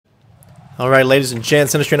Alright, ladies and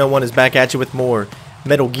gents, Sinistry101 is back at you with more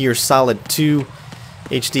Metal Gear Solid 2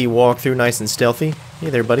 HD walkthrough, nice and stealthy. Hey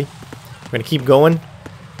there, buddy. We're going to keep going.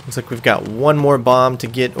 Looks like we've got one more bomb to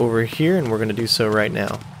get over here, and we're going to do so right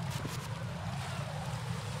now.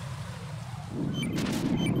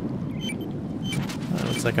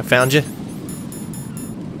 Looks like I found you.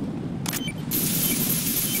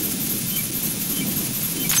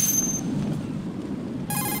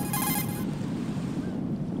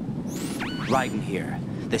 Raiden here.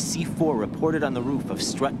 The C4 reported on the roof of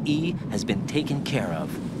Strut E has been taken care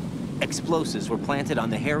of. Explosives were planted on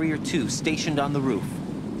the Harrier 2 stationed on the roof.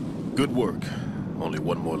 Good work. Only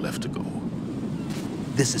one more left to go.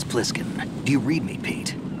 This is Pliskin. Do you read me,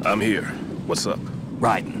 Pete? I'm here. What's up?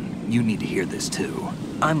 Raiden, you need to hear this too.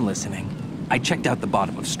 I'm listening. I checked out the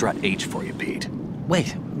bottom of Strut H for you, Pete.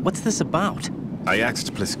 Wait, what's this about? I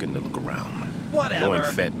asked Pliskin to look around. Whatever. Knowing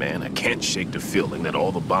Fat Man, I can't shake the feeling that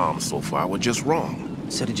all the bombs so far were just wrong.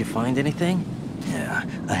 So did you find anything? Yeah,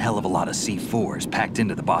 a hell of a lot of C4s packed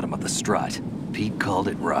into the bottom of the strut. Pete called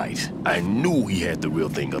it right. I knew he had the real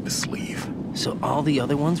thing up his sleeve. So all the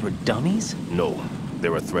other ones were dummies? No,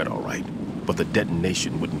 they're a threat, all right. But the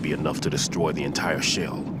detonation wouldn't be enough to destroy the entire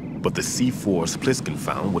shell. But the C4s Pliskin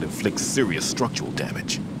found would inflict serious structural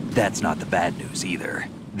damage. That's not the bad news either.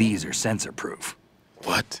 These are sensor-proof.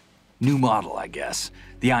 What? New model, I guess.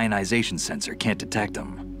 The ionization sensor can't detect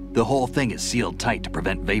them. The whole thing is sealed tight to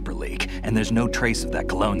prevent vapor leak, and there's no trace of that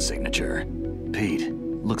cologne signature. Pete,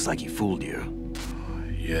 looks like he fooled you.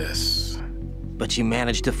 Yes. But you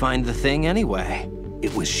managed to find the thing anyway.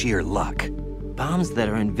 It was sheer luck. Bombs that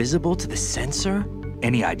are invisible to the sensor?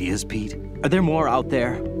 Any ideas, Pete? Are there more out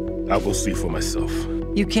there? I'll go see for myself.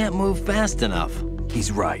 You can't move fast enough.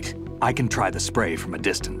 He's right. I can try the spray from a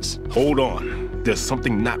distance. Hold on. There's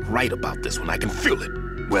something not right about this one. I can feel it.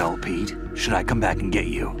 Well, Pete, should I come back and get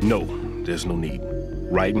you? No, there's no need.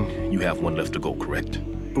 Raiden, you have one left to go, correct?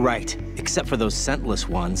 Right, except for those scentless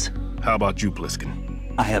ones. How about you,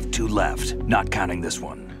 Pliskin? I have 2 left, not counting this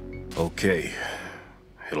one. Okay.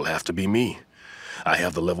 It'll have to be me. I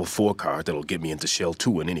have the level 4 card that'll get me into Shell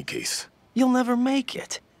 2 in any case. You'll never make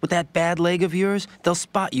it. With that bad leg of yours, they'll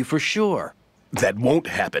spot you for sure. That won't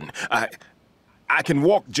happen. I can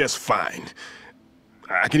walk just fine.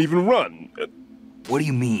 I can even run. What do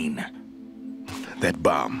you mean? That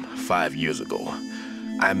bomb 5 years ago,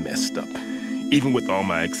 I messed up. Even with all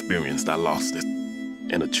my experience, I lost it.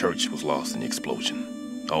 And a church was lost in the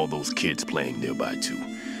explosion. All those kids playing nearby too.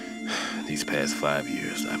 These past 5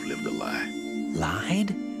 years, I've lived a lie.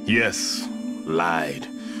 Lied? Yes, lied.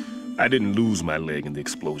 I didn't lose my leg in the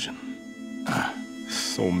explosion.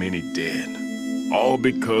 So many dead. All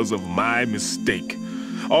because of my mistake.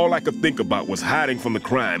 All I could think about was hiding from the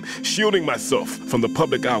crime, shielding myself from the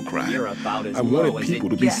public outcry. You're about as I low wanted as people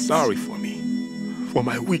it to be gets. sorry for me, for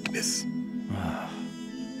my weakness.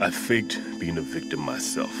 I faked being a victim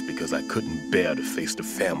myself because I couldn't bear to face the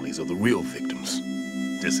families of the real victims.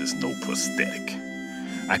 This is no prosthetic.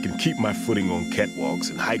 I can keep my footing on catwalks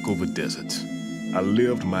and hike over deserts. I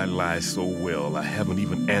lived my life so well, I haven't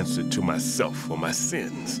even answered to myself for my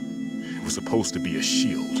sins. It was supposed to be a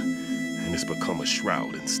shield, and it's become a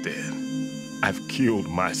shroud instead. I've killed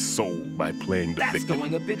my soul by playing the victim.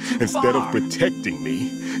 Going a bit too Instead far. of protecting me,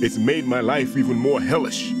 it's made my life even more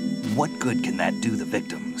hellish. What good can that do the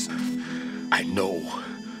victims? I know.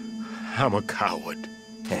 I'm a coward.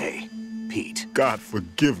 Hey, Pete. God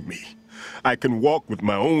forgive me. I can walk with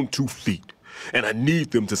my own 2 feet, and I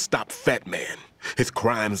need them to stop Fat Man. His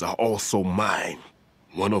crimes are also mine.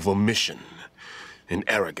 One of omission and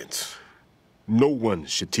arrogance. No one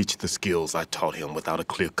should teach the skills I taught him without a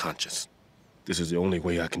clear conscience. This is the only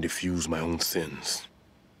way I can diffuse my own sins.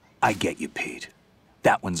 I get you, Pete.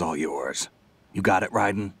 That one's all yours. You got it,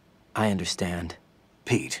 Raiden? I understand.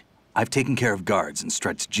 Pete, I've taken care of guards in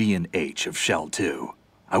struts G and H of Shell 2.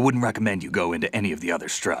 I wouldn't recommend you go into any of the other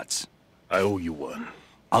struts. I owe you one.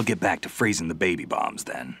 I'll get back to freezing the baby bombs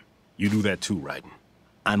then. You do that too, Raiden.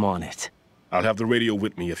 I'm on it. I'll have the radio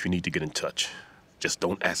with me if you need to get in touch. Just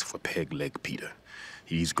don't ask for Peg Leg Peter.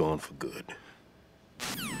 He's gone for good.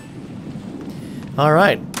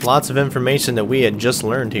 Alright, lots of information that we had just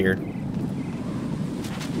learned here.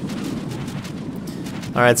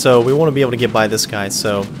 Alright, so we want to be able to get by this guy,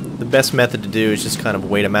 so the best method to do is just kind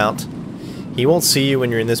of wait him out. He won't see you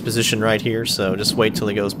when you're in this position right here, so just wait till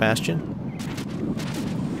he goes past you.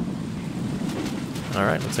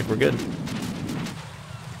 Alright, looks like we're good.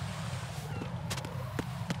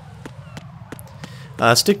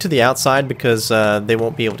 Stick to the outside because they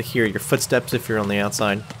won't be able to hear your footsteps if you're on the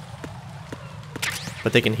outside.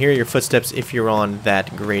 But they can hear your footsteps if you're on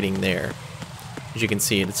that grating there. As you can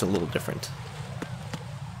see, it's a little different.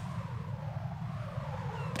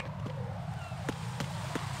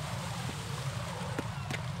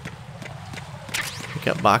 Pick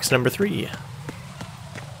up box number 3.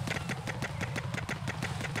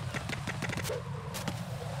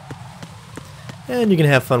 And you can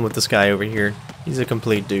have fun with this guy over here. He's a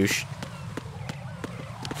complete douche.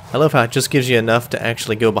 I love how it just gives you enough to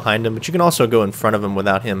actually go behind him, but you can also go in front of him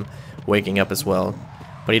without him waking up as well.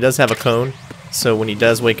 But he does have a cone, so when he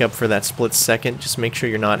does wake up for that split second, just make sure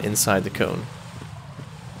you're not inside the cone.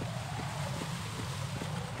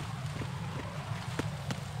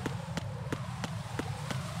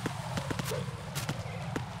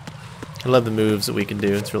 I love the moves that we can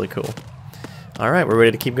do. It's really cool. Alright, we're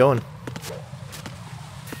ready to keep going.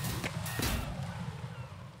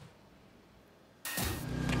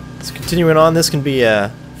 So continuing on, this can be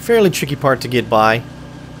a fairly tricky part to get by.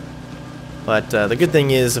 But the good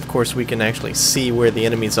thing is, of course, we can actually see where the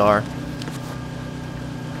enemies are.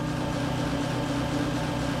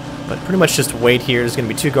 But pretty much just wait here. There's going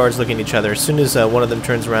to be 2 guards looking at each other. As soon as one of them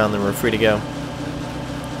turns around, then we're free to go.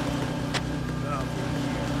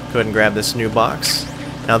 Go ahead and grab this new box.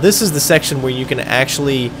 Now this is the section where you can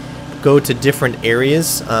actually go to different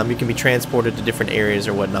areas. You can be transported to different areas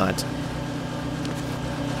or whatnot.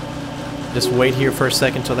 Just wait here for a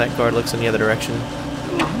second till that guard looks in the other direction.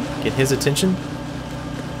 Get his attention.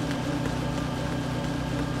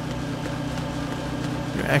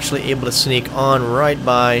 You're actually able to sneak on right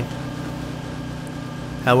by.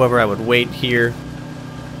 However, I would wait here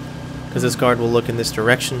because this guard will look in this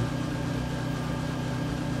direction.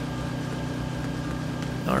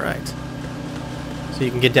 Alright. So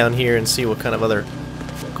you can get down here and see what kind of other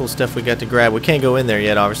cool stuff we got to grab. We can't go in there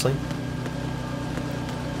yet, obviously.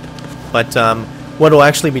 But what will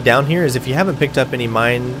actually be down here is if you haven't picked up any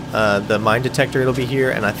mine, the mine detector, it'll be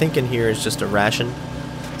here. And I think in here is just a ration.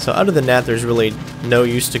 So other than that, there's really no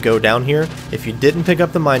use to go down here. If you didn't pick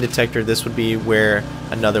up the mine detector, this would be where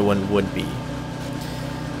another one would be.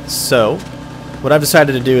 So what I've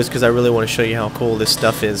decided to do is, because I really want to show you how cool this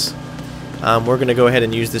stuff is, we're going to go ahead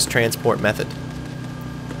and use this transport method.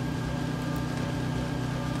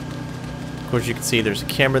 Of course, you can see there's a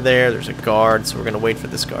camera there, there's a guard, so we're going to wait for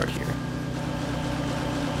this guard here.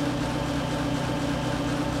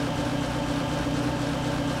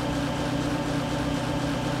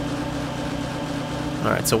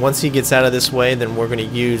 Alright, so once he gets out of this way, then we're going to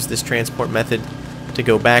use this transport method to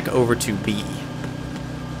go back over to B.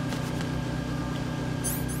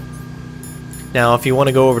 Now, if you want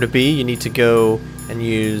to go over to B, you need to go and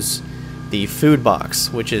use the food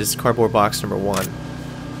box, which is cardboard box number 1.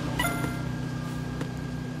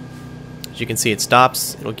 As you can see, it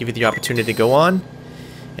stops. It'll give you the opportunity to go on,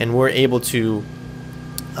 and we're able to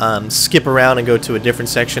skip around and go to a different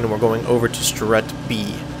section, and we're going over to strut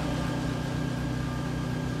B.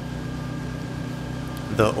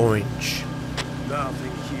 The orange.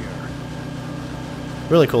 Nothing here.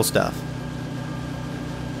 Really cool stuff.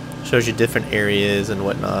 Shows you different areas and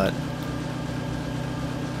whatnot.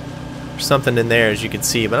 There's something in there, as you can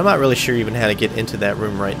see, but I'm not really sure even how to get into that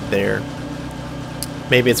room right there.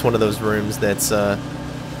 Maybe it's one of those rooms that's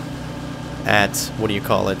at, what do you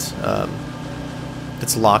call it?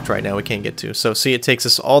 It's locked right now, we can't get to. So see, it takes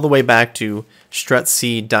us all the way back to Strut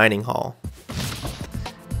C Dining Hall.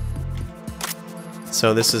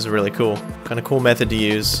 So this is really cool. Kind of cool method to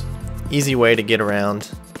use. Easy way to get around.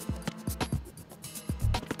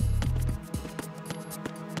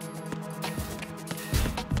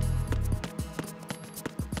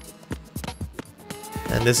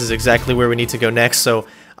 And this is exactly where we need to go next. So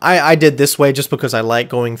I did this way just because I like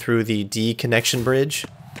going through the D connection bridge,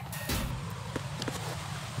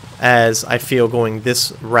 as I feel going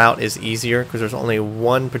this route is easier because there's only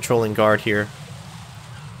one patrolling guard here.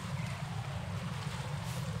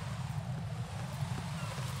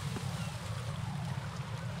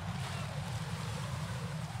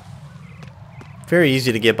 Very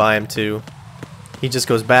easy to get by him too. He just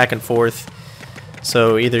goes back and forth.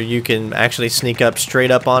 So either you can actually sneak up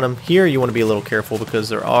straight up on him. Here you want to be a little careful because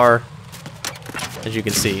there are, as you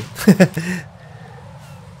can see.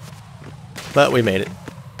 But we made it.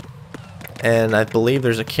 And I believe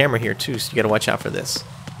there's a camera here too, so you gotta watch out for this.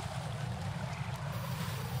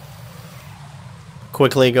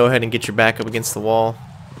 Quickly go ahead and get your back up against the wall.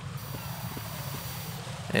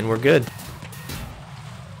 And we're good.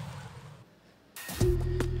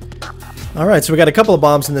 Alright, so we got a couple of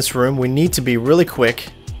bombs in this room. We need to be really quick.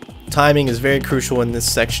 Timing is very crucial in this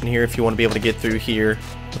section here if you want to be able to get through here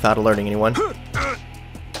without alerting anyone.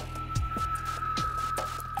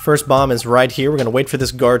 First bomb is right here. We're going to wait for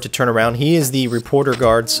this guard to turn around. He is the reporter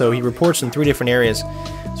guard, so he reports in 3 different areas.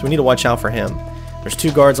 So we need to watch out for him. There's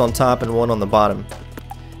 2 guards on top and 1 on the bottom.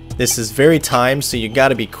 This is very timed, so you got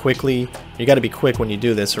to be quick when you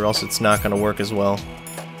do this, or else it's not going to work as well.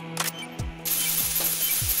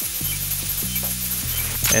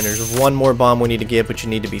 And there's 1 more bomb we need to get, but you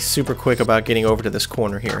need to be super quick about getting over to this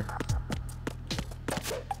corner here.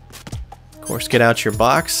 Of course, get out your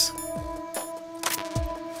box.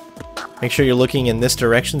 Make sure you're looking in this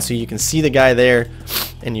direction so you can see the guy there,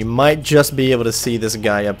 and you might just be able to see this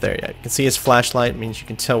guy up there. Yeah, you can see his flashlight, means you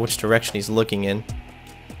can tell which direction he's looking in.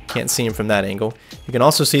 Can't see him from that angle. You can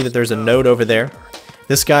also see that there's a node over there.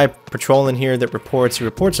 This guy patrolling here that reports, he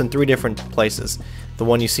reports in 3 different places. The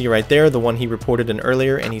one you see right there, the one he reported in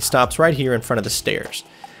earlier, and he stops right here in front of the stairs.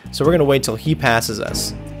 So we're going to wait till he passes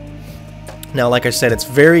us. Now, like I said, it's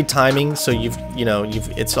very timing, so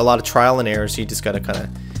it's a lot of trial and error, so you just got to kind of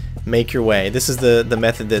make your way. This is the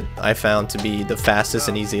method that I found to be the fastest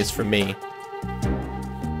and easiest for me.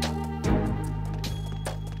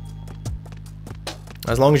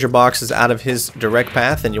 As long as your box is out of his direct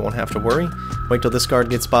path, then you won't have to worry. Wait till this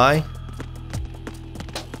guard gets by.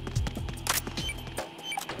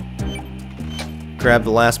 Grab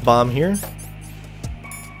the last bomb here.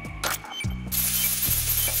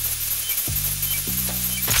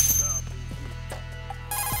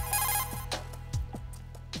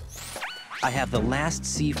 I have the last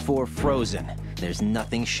C4 frozen. There's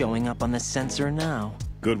nothing showing up on the sensor now.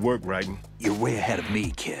 Good work, Raiden. You're way ahead of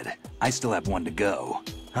me, kid. I still have 1 to go.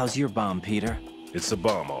 How's your bomb, Peter? It's a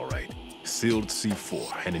bomb, all right. Sealed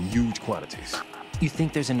C4, and in huge quantities. You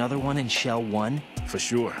think there's another one in Shell 1? For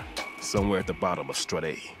sure. Somewhere at the bottom of Strut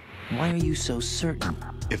A. Why are you so certain?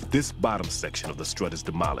 If this bottom section of the strut is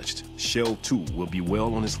demolished, Shell 2 will be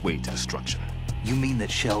well on its way to destruction. You mean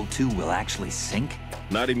that Shell 2 will actually sink?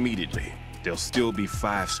 Not immediately. There'll still be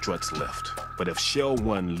 5 struts left. But if Shell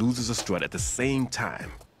 1 loses a strut at the same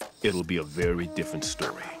time, it'll be a very different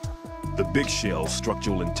story. The big shell's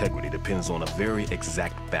structural integrity depends on a very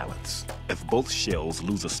exact balance. If both shells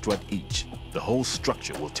lose a strut each, the whole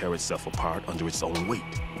structure will tear itself apart under its own weight.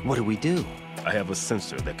 What do we do? I have a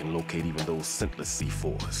sensor that can locate even those scentless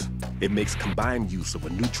C4s. It makes combined use of a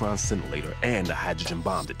neutron scintillator and a hydrogen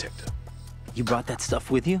bomb detector. You brought that stuff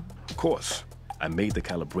with you? Of course. I made the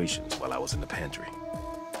calibrations while I was in the pantry.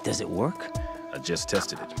 Does it work? I just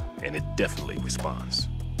tested it, and it definitely responds.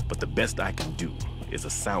 But the best I can do is a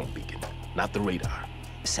sound beacon, not the radar.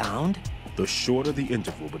 Sound? The shorter the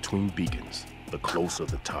interval between beacons, the closer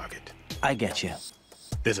the target. I get you.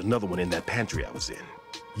 There's another one in that pantry I was in.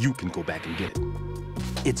 You can go back and get it.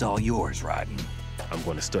 It's all yours, Raiden. I'm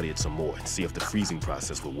going to study it some more and see if the freezing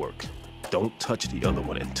process will work. Don't touch the other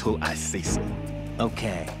one until I say so.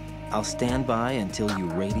 Okay. I'll stand by until you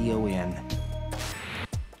radio in.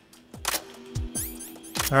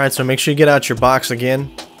 Alright, so make sure you get out your box again.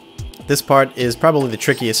 This part is probably the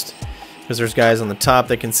trickiest, because there's guys on the top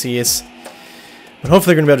that can see us. But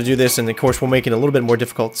hopefully they're going to be able to do this, and of course we'll make it a little bit more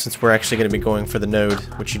difficult since we're actually going to be going for the node,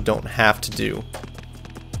 which you don't have to do.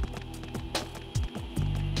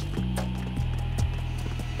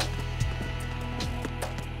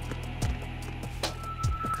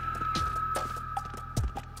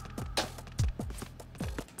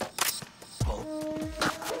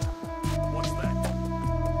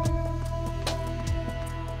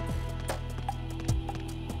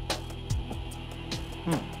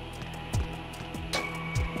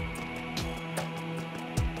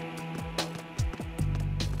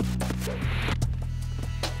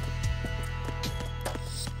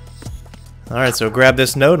 Alright, so grab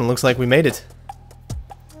this node and looks like we made it.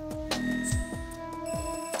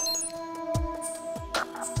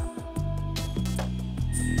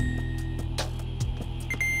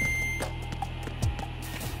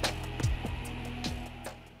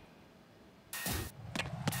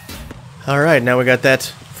 Alright, now we got that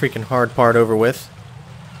freaking hard part over with.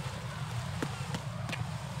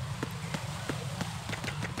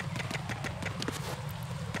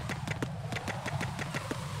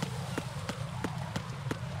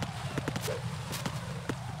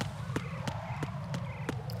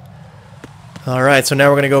 Alright, so now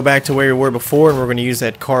we're going to go back to where we were before, and we're going to use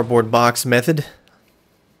that cardboard box method.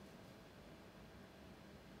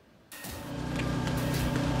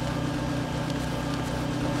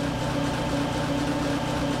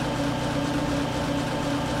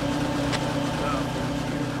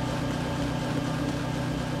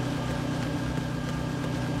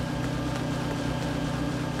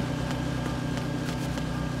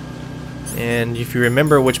 And if you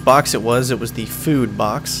remember which box it was the food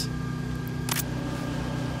box.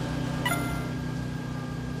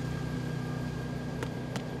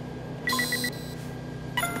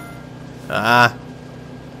 Ah.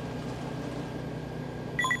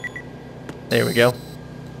 There we go.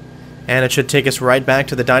 And it should take us right back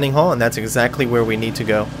to the dining hall, and that's exactly where we need to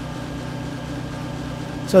go.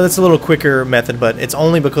 So that's a little quicker method, but it's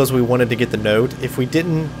only because we wanted to get the node. If we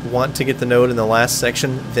didn't want to get the node in the last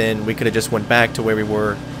section, then we could have just went back to where we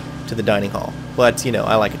were to the dining hall. But, you know,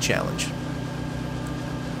 I like a challenge.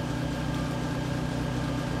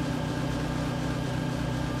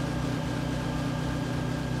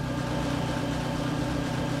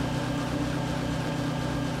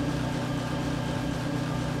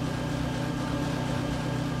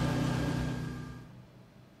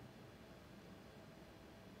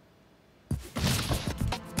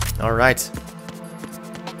 All right.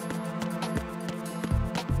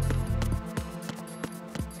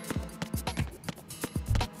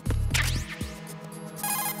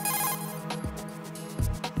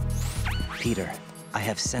 Peter, I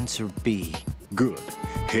have sensor B. Good.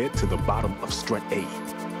 Head to the bottom of strut A.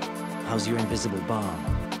 How's your invisible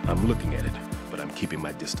bomb? I'm looking at it, but I'm keeping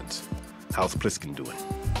my distance. How's Pliskin doing?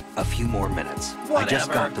 A few more minutes. I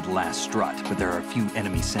just got to the last strut, but there are a few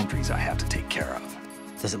enemy sentries I have to take care of.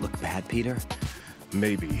 Does it look bad, Peter?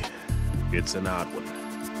 Maybe. It's an odd one.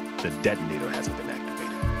 The detonator hasn't been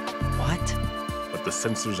activated. What? But the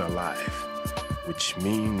sensors are live, which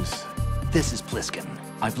means... This is Pliskin.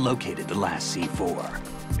 I've located the last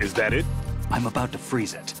C4. Is that it? I'm about to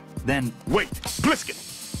freeze it. Then... Wait! Pliskin!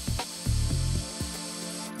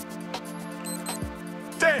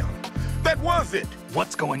 Damn! That was it!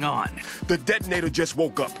 What's going on? The detonator just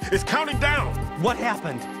woke up. It's counting down! What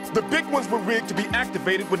happened? The big ones were rigged to be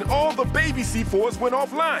activated when all the baby C4s went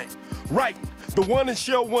offline. Right. The one in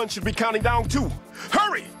Shell 1 should be counting down too.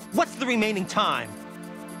 Hurry! What's the remaining time?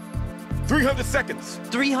 300 seconds.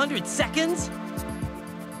 300 seconds?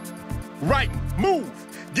 Right. Move!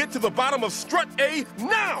 Get to the bottom of strut A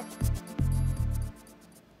now!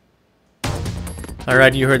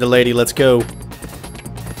 Alright, you heard the lady. Let's go.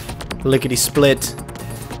 Lickety split.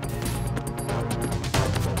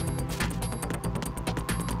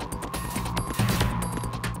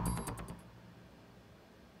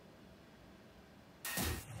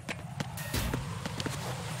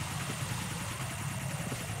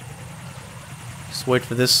 Just wait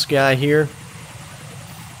for this guy here.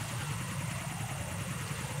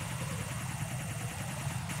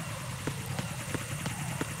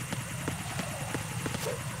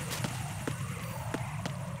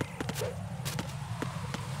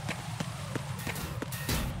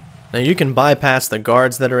 Now you can bypass the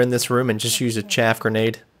guards that are in this room and just use a chaff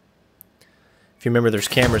grenade. If you remember, there's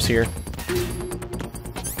cameras here.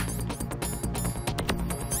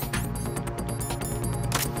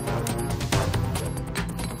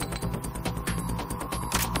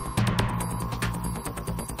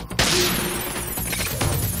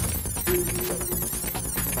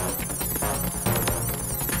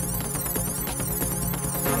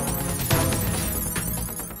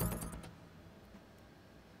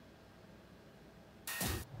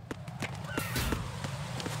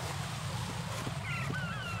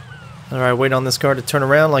 Alright, wait on this guard to turn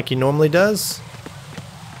around like he normally does.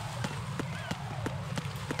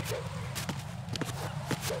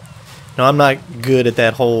 No, I'm not good at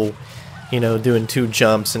that whole, you know, doing 2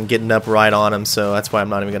 jumps and getting up right on him, so that's why I'm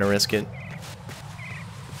not even going to risk it.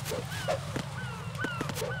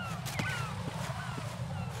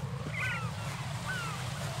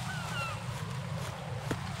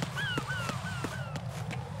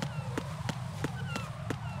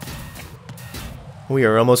 We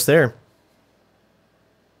are almost there.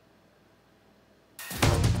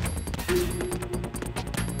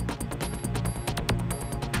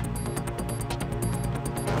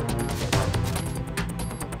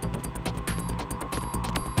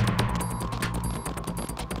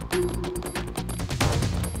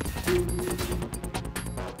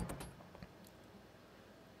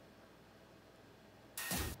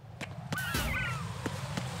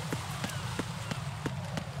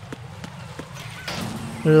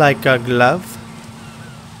 Like a glove.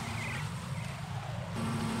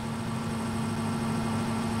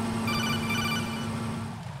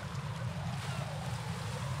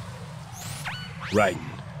 Right.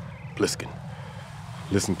 Pliskin.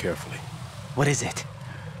 Listen carefully. What is it?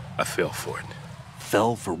 I fell for it.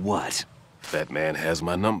 Fell for what? That man has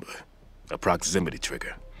my number. A proximity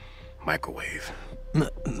trigger. Microwave.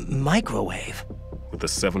 Microwave? With a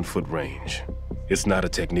 7-foot range. It's not a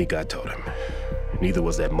technique I taught him. Neither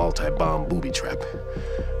was that multi-bomb booby trap.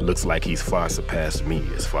 Looks like he's far surpassed me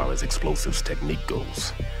as far as explosives technique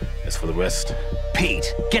goes. As for the rest...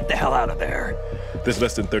 Pete, get the hell out of there. There's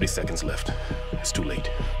less than 30 seconds left. It's too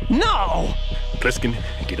late. No! Pliskin,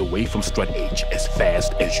 get away from Strut H as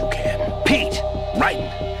fast as you can. Pete!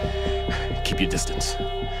 Raiden, keep your distance.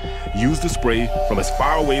 Use the spray from as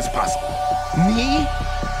far away as possible. Me?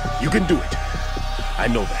 You can do it. I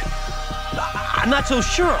know that. I'm not so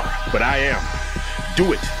sure. But I am.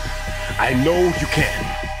 Do it. I know you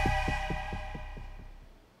can.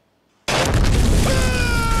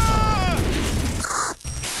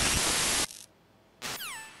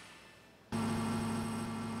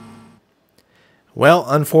 Well,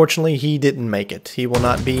 unfortunately, he didn't make it. He will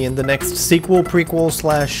not be in the next sequel, prequel,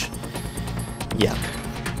 slash... yeah.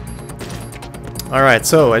 Alright,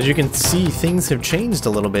 so as you can see, things have changed a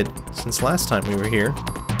little bit since last time we were here.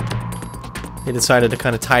 They decided to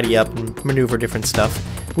kind of tidy up and maneuver different stuff.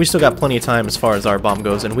 We still got plenty of time as far as our bomb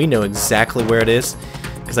goes, and we know exactly where it is,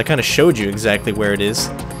 because I kind of showed you exactly where it is.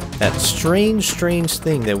 That strange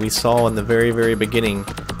thing that we saw in the very, very beginning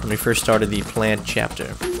when we first started the plant chapter.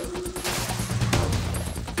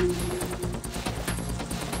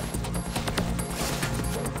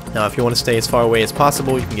 Now, if you want to stay as far away as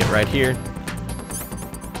possible, you can get right here.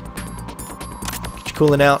 Get you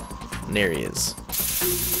cooling out, and there he is.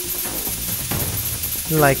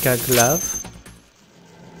 Like a glove.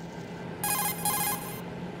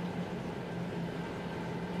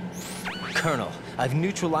 Colonel, I've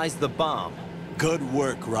neutralized the bomb. Good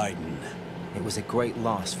work, Raiden. It was a great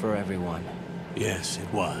loss for everyone. Yes,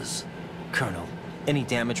 it was. Colonel, any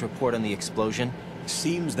damage report on the explosion?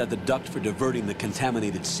 Seems that the duct for diverting the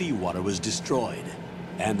contaminated seawater was destroyed,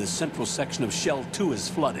 and the central section of Shell 2 is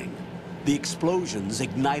flooding. The explosions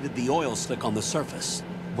ignited the oil slick on the surface.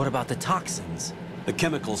 What about the toxins? The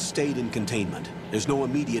chemicals stayed in containment. There's no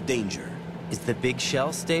immediate danger. Is the big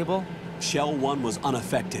shell stable? Shell 1 was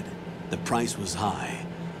unaffected. The price was high,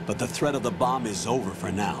 but the threat of the bomb is over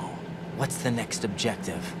for now. What's the next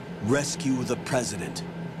objective? Rescue the President.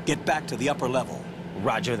 Get back to the upper level.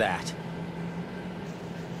 Roger that.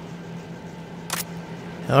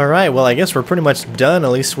 Alright, well I guess we're pretty much done,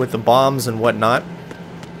 at least with the bombs and whatnot.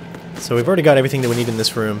 So we've already got everything that we need in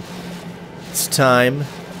this room. It's time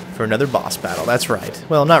for another boss battle, that's right.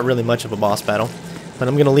 Well, not really much of a boss battle, but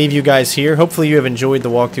I'm going to leave you guys here. Hopefully you have enjoyed the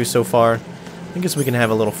walkthrough so far. I guess we can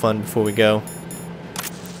have a little fun before we go.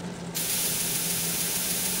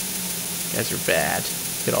 You guys are bad.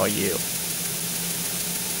 Look at all you.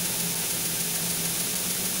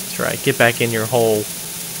 That's right, get back in your hole.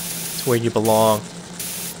 It's where you belong.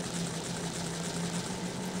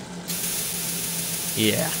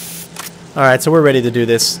 Yeah. Alright, so we're ready to do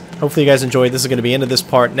this. Hopefully you guys enjoyed. This is going to be the end of this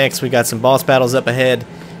part. Next, we got some boss battles up ahead.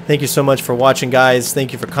 Thank you so much for watching, guys.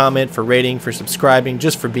 Thank you for comment, for rating, for subscribing,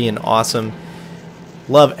 just for being awesome.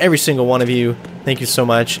 Love every single one of you. Thank you so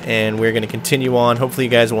much, and we're going to continue on. Hopefully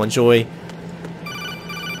you guys will enjoy.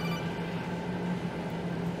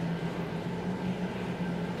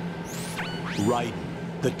 Raiden,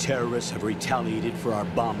 the terrorists have retaliated for our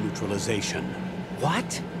bomb neutralization.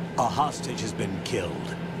 What? A hostage has been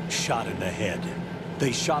killed, shot in the head.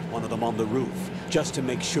 They shot one of them on the roof, just to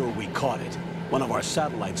make sure we caught it. One of our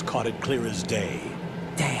satellites caught it clear as day.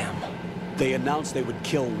 Damn. They announced they would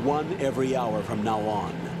kill one every hour from now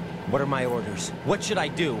on. What are my orders? What should I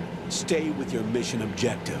do? Stay with your mission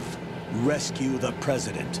objective. Rescue the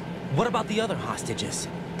President. What about the other hostages?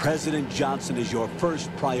 President Johnson is your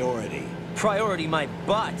first priority. Priority my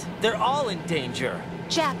butt. They're all in danger.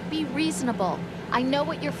 Jack, be reasonable. I know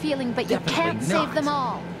what you're feeling, but you Definitely can't not. save them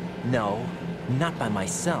all. No, not by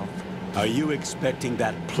myself. Are you expecting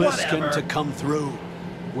that Pliskin Whatever. to come through?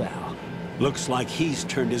 Well, Looks like he's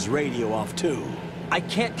turned his radio off too. I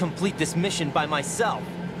can't complete this mission by myself.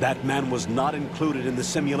 That man was not included in the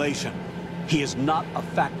simulation. He is not a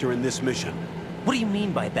factor in this mission. What do you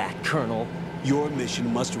mean by that, Colonel? Your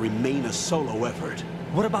mission must remain a solo effort.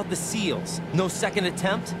 What about the SEALs? No second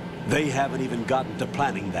attempt? They haven't even gotten to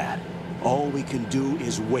planning that. All we can do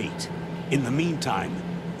is wait. In the meantime,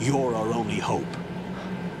 you're our only hope.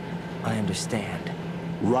 I understand.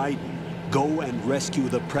 Raiden, go and rescue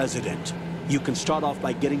the President. You can start off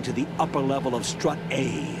by getting to the upper level of Strut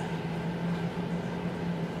A.